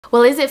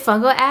Well, is it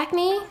fungal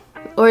acne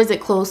or is it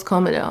closed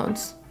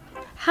comedones?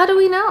 How do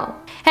we know?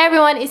 Hey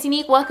everyone, it's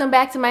Unique. Welcome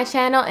back to my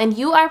channel, and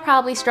you are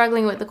probably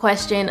struggling with the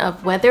question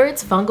of whether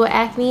it's fungal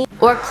acne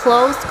or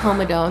closed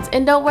comedones.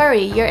 And don't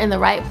worry, you're in the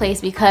right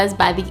place, because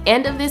by the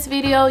end of this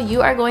video,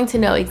 you are going to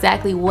know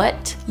exactly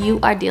what you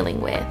are dealing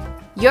with.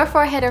 Your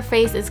forehead or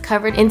face is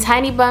covered in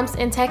tiny bumps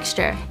and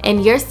texture,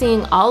 and you're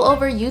seeing all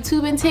over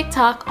YouTube and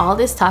TikTok all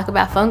this talk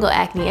about fungal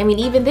acne. I mean,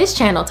 even this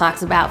channel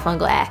talks about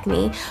fungal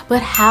acne,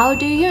 but how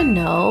do you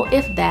know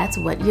if that's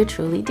what you're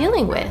truly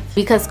dealing with?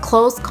 Because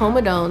closed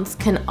comedones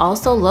can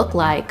also look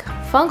like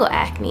fungal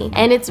acne,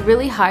 and it's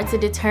really hard to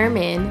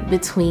determine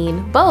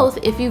between both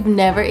if you've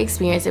never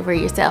experienced it for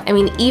yourself. I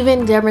mean,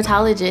 even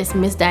dermatologists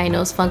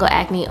misdiagnose fungal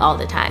acne all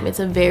the time. It's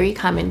a very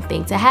common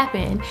thing to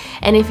happen,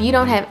 and if you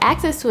don't have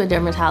access to a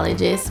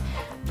dermatologist,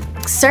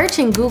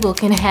 searching Google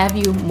can have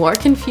you more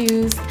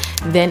confused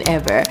than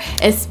ever,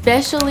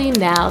 especially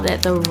now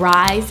that the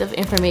rise of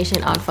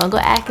information on fungal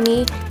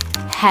acne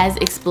has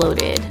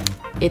exploded.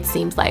 It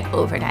seems like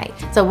overnight.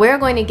 So we're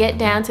going to get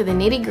down to the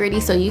nitty-gritty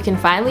so you can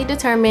finally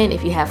determine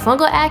if you have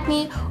fungal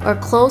acne or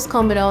closed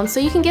comedones, so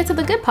you can get to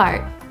the good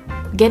part,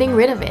 getting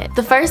rid of it.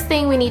 The first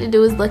thing we need to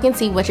do is look and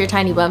see what your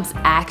tiny bumps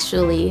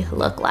actually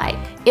look like.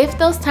 If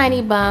those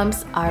tiny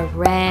bumps are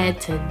red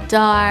to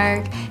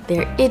dark,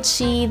 they're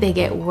itchy, they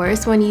get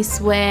worse when you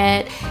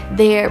sweat,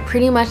 they're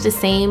pretty much the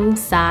same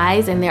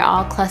size and they're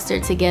all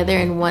clustered together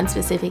in one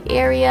specific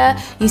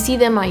area. You see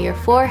them on your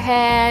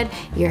forehead,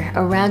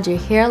 around your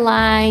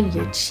hairline,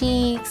 your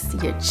cheeks,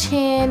 your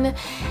chin,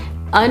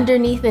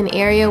 underneath an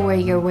area where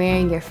you're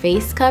wearing your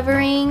face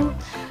covering.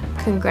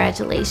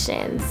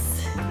 Congratulations,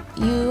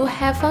 you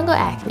have fungal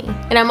acne.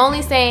 And I'm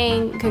only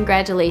saying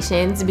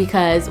congratulations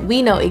because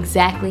we know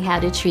exactly how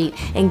to treat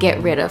and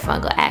get rid of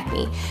fungal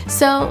acne.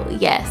 So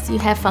yes, you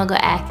have fungal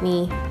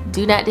acne.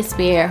 Do not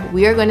despair.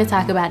 We are going to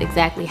talk about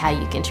exactly how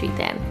you can treat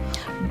them.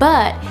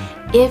 But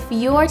if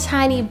your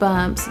tiny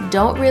bumps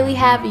don't really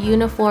have a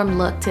uniform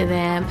look to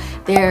them,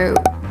 they're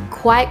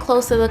quite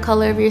close to the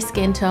color of your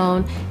skin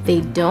tone, they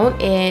don't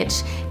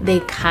itch, they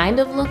kind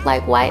of look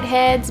like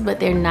whiteheads, but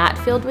they're not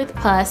filled with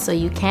pus, so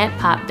you can't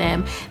pop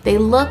them. They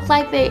look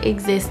like they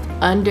exist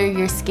under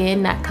your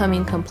skin, not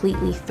coming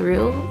completely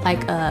through,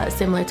 like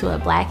similar to a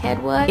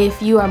blackhead would.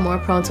 If you are more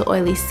prone to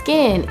oily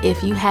skin,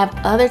 if you have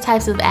other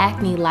types of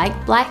acne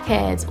like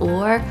blackheads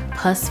or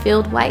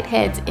pus-filled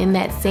whiteheads in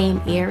that same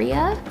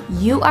area,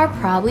 you are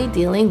probably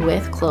dealing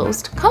with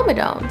closed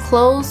comedones.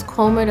 Closed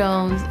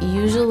comedones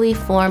usually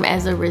form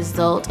as a result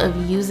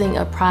of using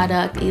a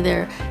product,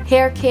 either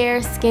hair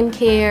care, skin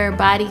care,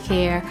 body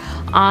care,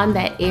 on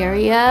that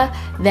area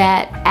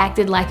that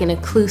acted like an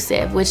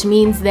occlusive, which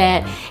means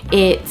that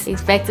it's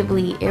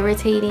effectively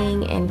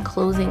irritating and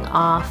closing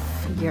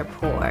off your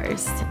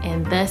pores,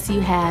 and thus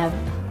you have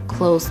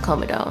closed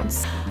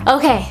comedones.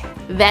 Okay,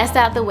 that's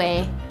out the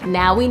way.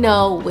 Now we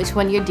know which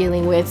one you're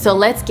dealing with, so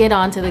let's get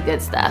on to the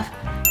good stuff.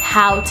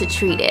 How to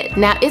treat it.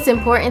 Now, it's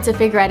important to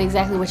figure out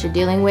exactly what you're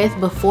dealing with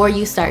before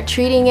you start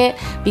treating it,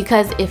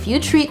 because if you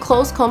treat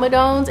closed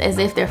comedones as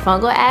if they're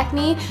fungal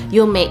acne,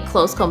 you'll make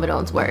closed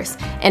comedones worse,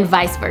 and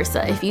vice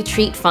versa. If you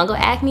treat fungal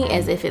acne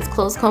as if it's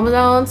closed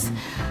comedones,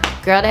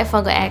 girl, that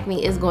fungal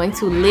acne is going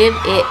to live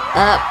it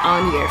up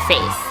on your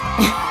face.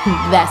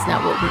 That's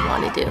not what we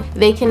want to do.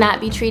 They cannot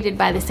be treated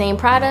by the same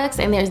products,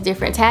 and there's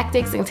different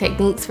tactics and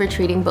techniques for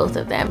treating both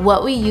of them.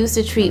 What we use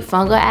to treat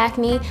fungal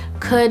acne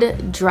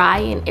could dry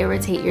and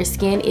irritate your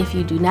skin if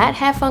you do not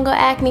have fungal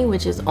acne,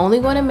 which is only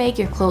going to make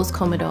your closed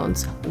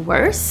comedones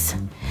worse.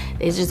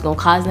 It's just gonna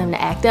cause them to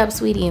act up,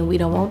 sweetie, and we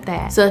don't want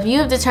that. So if you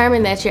have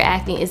determined that your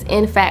acne is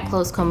in fact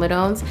closed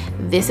comedones,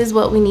 this is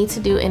what we need to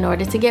do in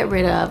order to get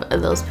rid of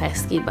those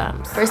pesky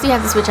bumps. First, you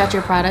have to switch out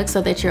your products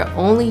so that you're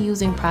only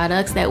using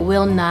products that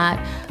will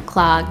not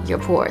clog your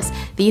pores.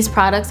 These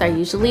products are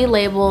usually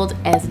labeled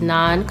as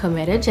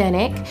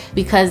non-comedogenic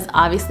because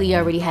obviously you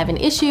already have an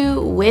issue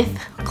with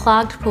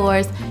clogged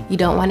pores. You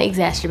don't want to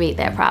exacerbate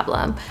that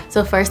problem.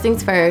 So first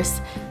things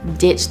first,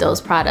 ditch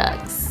those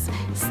products.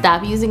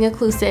 Stop using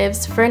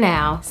occlusives for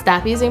now.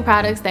 Stop using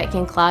products that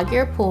can clog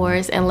your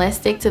pores, and let's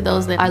stick to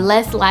those that are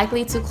less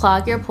likely to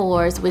clog your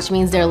pores, which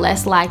means they're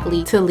less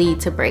likely to lead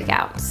to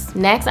breakouts.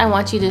 Next, I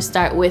want you to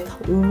start with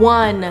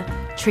one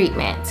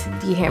treatment.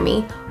 Do you hear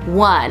me?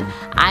 One.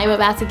 I'm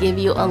about to give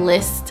you a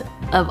list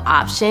of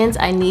options.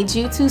 I need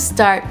you to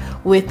start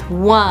with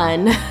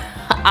one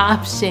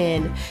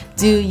option.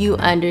 Do you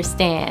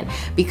understand?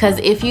 Because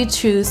if you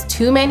choose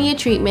too many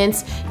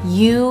treatments,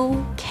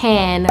 you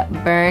can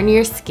burn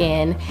your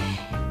skin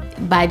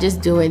by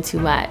just doing too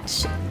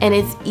much. And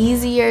it's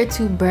easier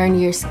to burn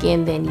your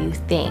skin than you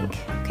think,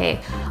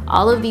 okay?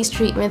 All of these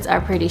treatments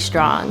are pretty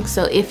strong.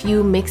 So if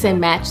you mix and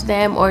match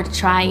them or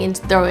try and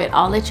throw it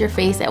all at your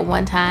face at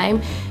one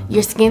time,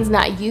 your skin's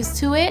not used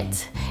to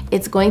it.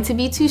 It's going to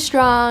be too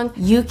strong.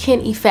 You can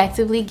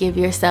effectively give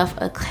yourself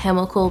a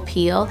chemical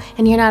peel,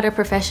 and you're not a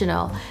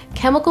professional.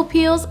 Chemical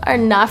peels are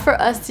not for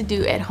us to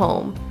do at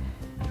home,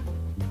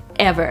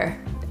 ever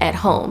at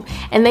home.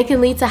 And they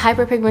can lead to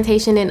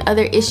hyperpigmentation and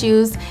other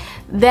issues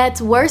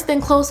that's worse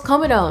than closed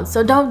comedones.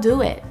 So don't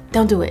do it.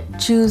 Don't do it.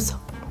 Choose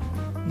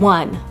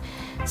one.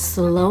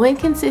 Slow and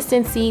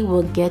consistency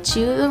will get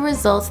you the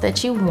results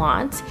that you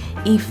want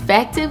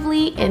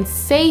effectively and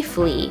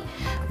safely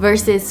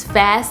versus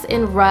fast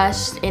and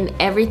rushed and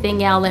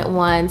everything all at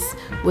once,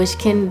 which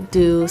can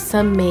do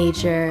some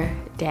major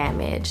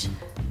damage.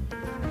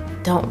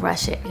 Don't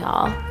rush it,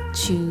 y'all.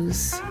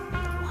 Choose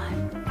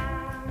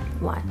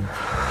one.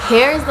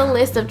 Here's the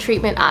list of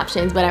treatment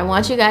options, but I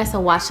want you guys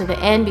to watch to the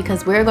end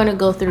because we're going to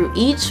go through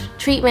each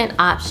treatment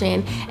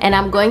option and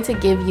I'm going to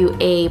give you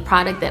a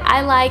product that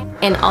I like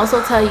and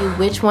also tell you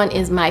which one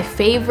is my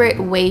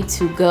favorite way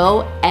to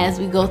go as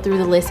we go through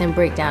the list and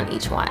break down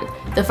each one.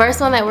 The first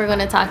one that we're going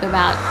to talk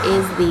about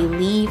is the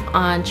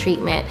leave-on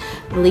treatment.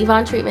 The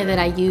leave-on treatment that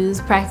I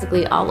use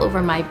practically all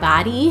over my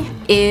body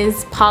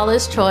is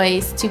Paula's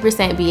Choice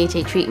 2%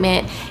 BHA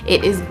treatment.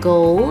 It is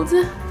gold,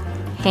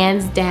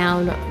 hands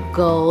down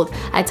gold.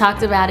 I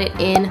talked about it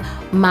in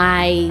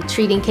my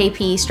treating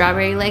KP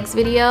strawberry legs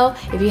video.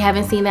 If you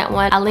haven't seen that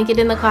one, I'll link it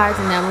in the cards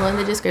and down below in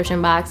the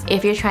description box.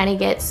 If you're trying to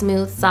get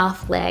smooth,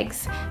 soft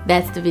legs,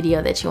 that's the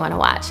video that you want to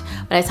watch.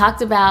 But I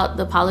talked about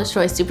the Paula's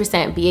Choice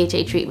 2%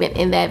 BHA treatment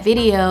in that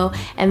video,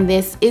 and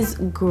this is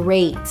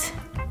great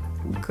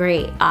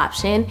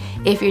option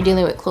if you're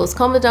dealing with closed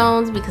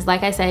comedones because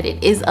like I said,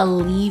 it is a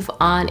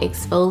leave-on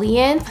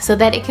exfoliant so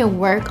that it can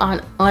work on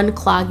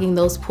unclogging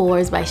those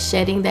pores by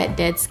shedding that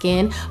dead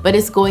skin, but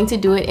it's going to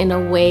do it in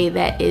a way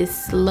that is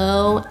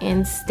slow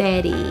and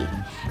steady.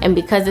 And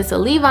because it's a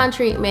leave-on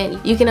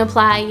treatment, you can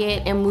apply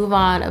it and move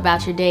on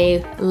about your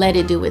day, let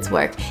it do its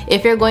work.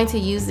 If you're going to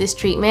use this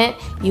treatment,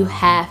 you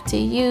have to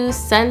use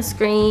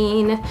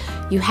sunscreen.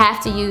 You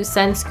have to use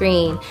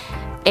sunscreen.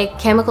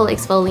 Chemical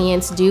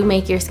exfoliants do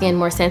make your skin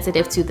more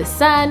sensitive to the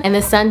sun, and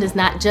the sun does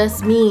not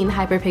just mean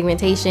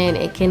hyperpigmentation.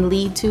 It can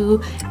lead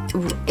to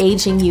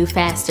aging you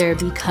faster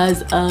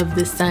because of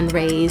the sun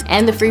rays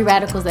and the free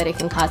radicals that it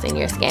can cause in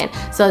your skin.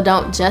 So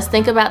don't just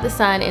think about the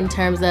sun in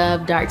terms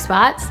of dark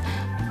spots.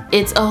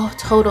 It's a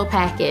total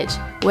package.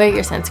 Wear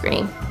your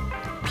sunscreen.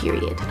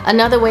 Period.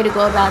 Another way to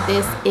go about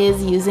this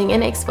is using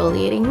an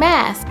exfoliating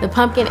mask. The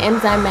pumpkin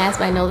enzyme mask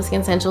by Nola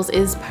Skin Essentials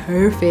is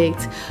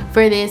perfect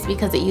for this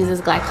because it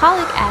uses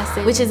glycolic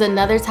acid, which is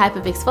another type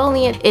of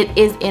exfoliant. It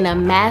is in a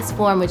mask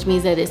form, which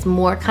means that it's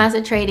more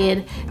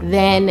concentrated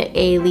than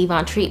a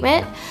leave-on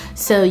treatment.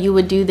 So you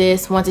would do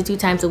this 1 to 2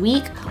 times a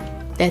week.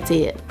 That's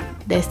it.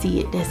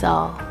 That's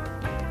all.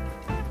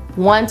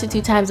 1 to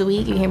 2 times a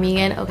week. You hear me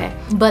again? Okay.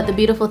 But the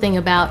beautiful thing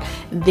about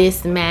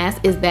this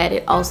mask is that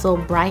it also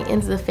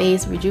brightens the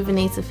face,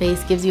 rejuvenates the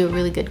face, gives you a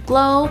really good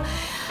glow.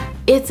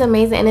 It's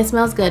amazing and it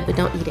smells good, but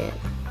don't eat it.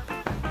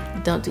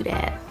 Don't do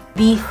that.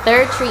 The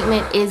third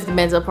treatment is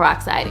benzoyl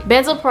peroxide.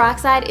 Benzoyl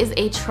peroxide is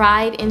a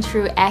tried and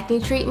true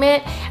acne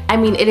treatment. I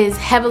mean, it is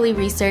heavily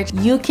researched.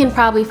 You can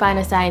probably find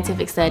a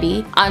scientific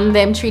study on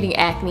them treating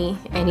acne,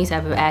 any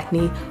type of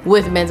acne,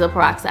 with benzoyl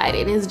peroxide.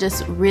 It is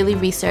just really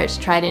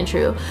researched, tried and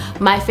true.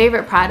 My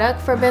favorite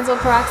product for benzoyl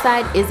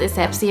peroxide is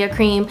Asepsia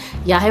cream.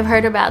 Y'all have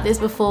heard about this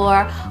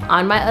before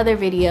on my other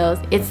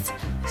videos. It's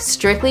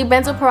strictly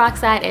benzoyl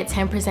peroxide at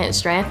 10%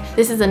 strength.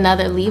 This is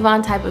another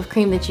leave-on type of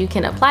cream that you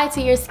can apply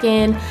to your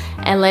skin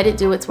and let it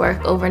do its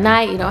work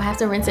overnight. You don't have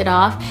to rinse it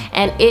off,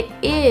 and it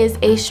is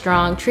a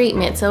strong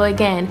treatment. So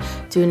again,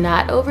 do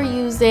not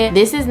overuse it.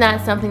 This is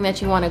not something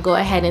that you want to go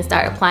ahead and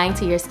start applying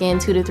to your skin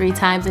 2 to 3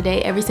 times a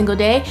day, every single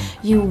day.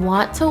 You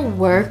want to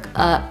work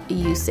up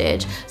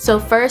usage. So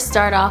first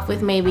start off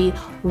with maybe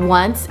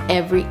once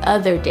every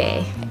other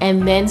day,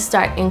 and then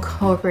start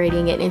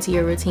incorporating it into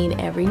your routine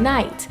every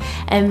night,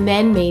 and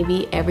then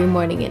maybe every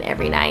morning and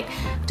every night.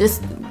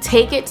 Just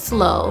take it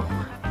slow.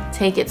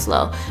 Take it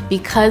slow,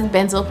 because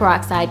benzoyl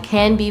peroxide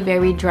can be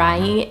very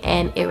drying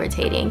and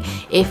irritating.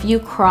 If you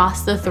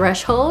cross the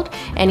threshold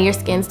and your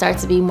skin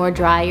starts to be more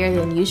drier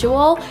than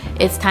usual,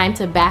 it's time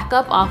to back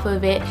up off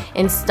of it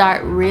and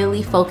start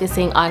really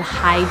focusing on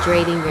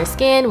hydrating your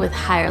skin with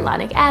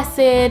hyaluronic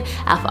acid,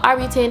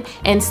 alpha-arbutin,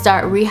 and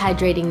start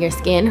rehydrating your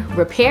skin,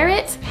 repair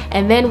it,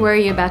 and then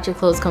worry about your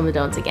closed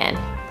comedones again.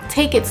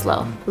 Take it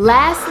slow.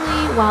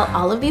 Lastly, while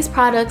all of these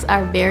products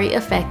are very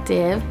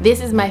effective, this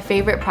is my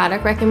favorite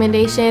product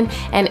recommendation,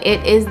 and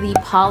it is the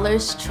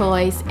Paula's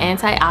Choice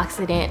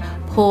Antioxidant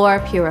Pore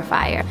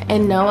Purifier.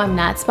 And no, I'm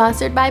not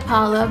sponsored by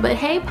Paula, but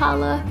hey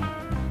Paula,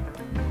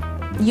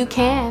 you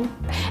can.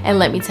 And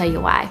let me tell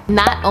you why.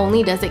 Not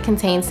only does it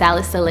contain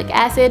salicylic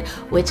acid,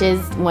 which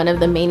is one of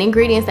the main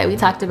ingredients that we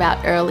talked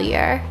about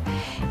earlier,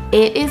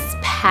 it is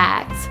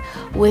packed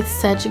with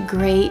such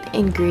great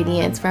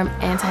ingredients from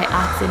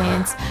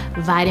antioxidants,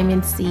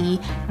 vitamin C,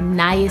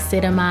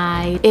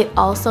 niacinamide. It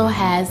also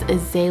has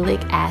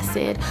azelaic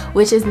acid,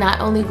 which is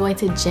not only going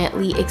to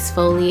gently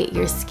exfoliate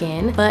your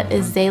skin, but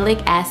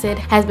azelaic acid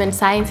has been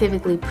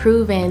scientifically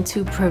proven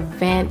to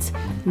prevent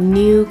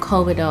new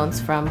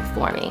comedones from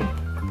forming.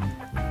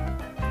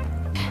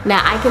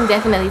 Now I can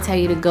definitely tell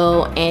you to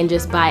go and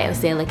just buy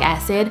azelaic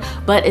acid,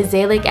 but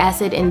azelaic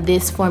acid in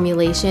this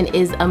formulation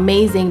is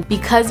amazing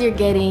because you're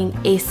getting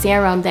a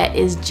serum that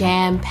is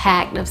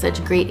jam-packed of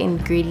such great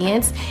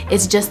ingredients.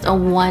 It's just a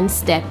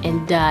one-step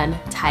and done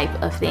type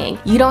of thing.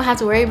 You don't have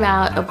to worry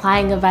about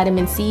applying a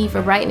vitamin C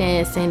for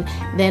brightness and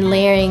then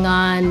layering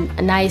on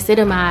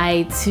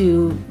niacinamide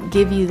to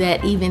give you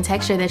that even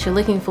texture that you're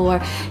looking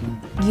for.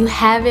 You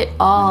have it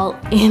all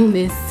in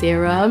this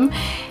serum.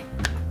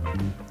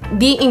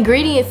 The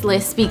ingredients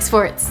list speaks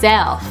for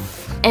itself.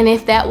 And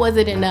if that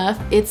wasn't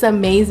enough, it's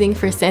amazing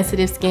for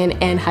sensitive skin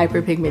and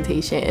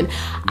hyperpigmentation.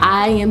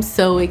 I am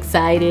so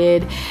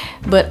excited,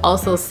 but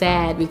also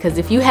sad, because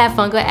if you have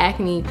fungal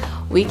acne,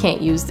 we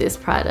can't use this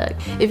product.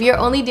 If you're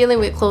only dealing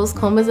with closed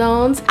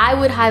comedones, I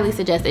would highly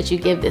suggest that you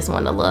give this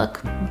one a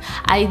look.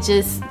 I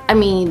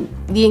mean,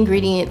 the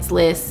ingredients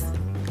list,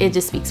 it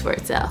just speaks for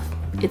itself.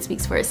 It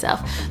speaks for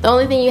itself. The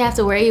only thing you have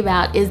to worry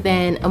about is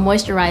then a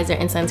moisturizer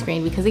and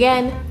sunscreen, because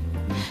again,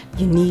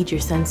 you need your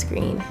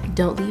sunscreen.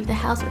 Don't leave the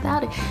house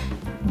without it.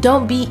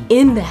 Don't be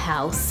in the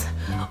house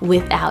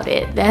without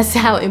it. That's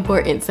how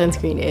important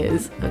sunscreen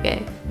is,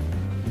 okay?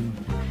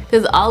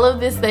 Because all of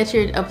this that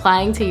you're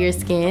applying to your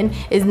skin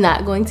is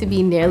not going to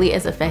be nearly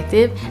as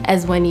effective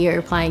as when you're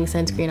applying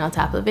sunscreen on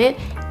top of it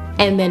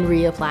and then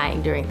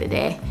reapplying during the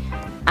day.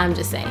 I'm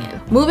just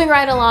saying. Moving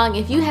right along,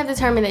 if you have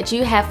determined that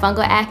you have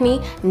fungal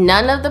acne,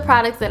 none of the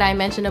products that I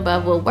mentioned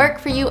above will work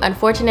for you.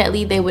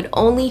 Unfortunately, they would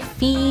only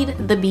feed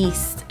the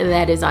beast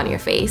that is on your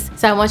face.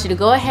 So I want you to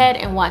go ahead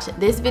and watch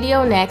this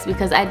video next,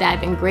 because I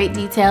dive in great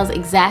details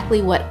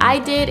exactly what I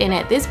did, and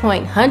at this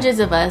point, hundreds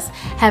of us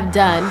have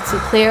done to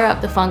clear up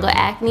the fungal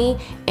acne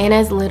in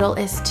as little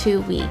as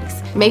 2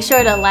 weeks. Make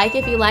sure to like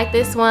if you like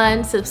this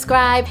one,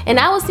 subscribe, and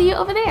I will see you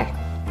over there.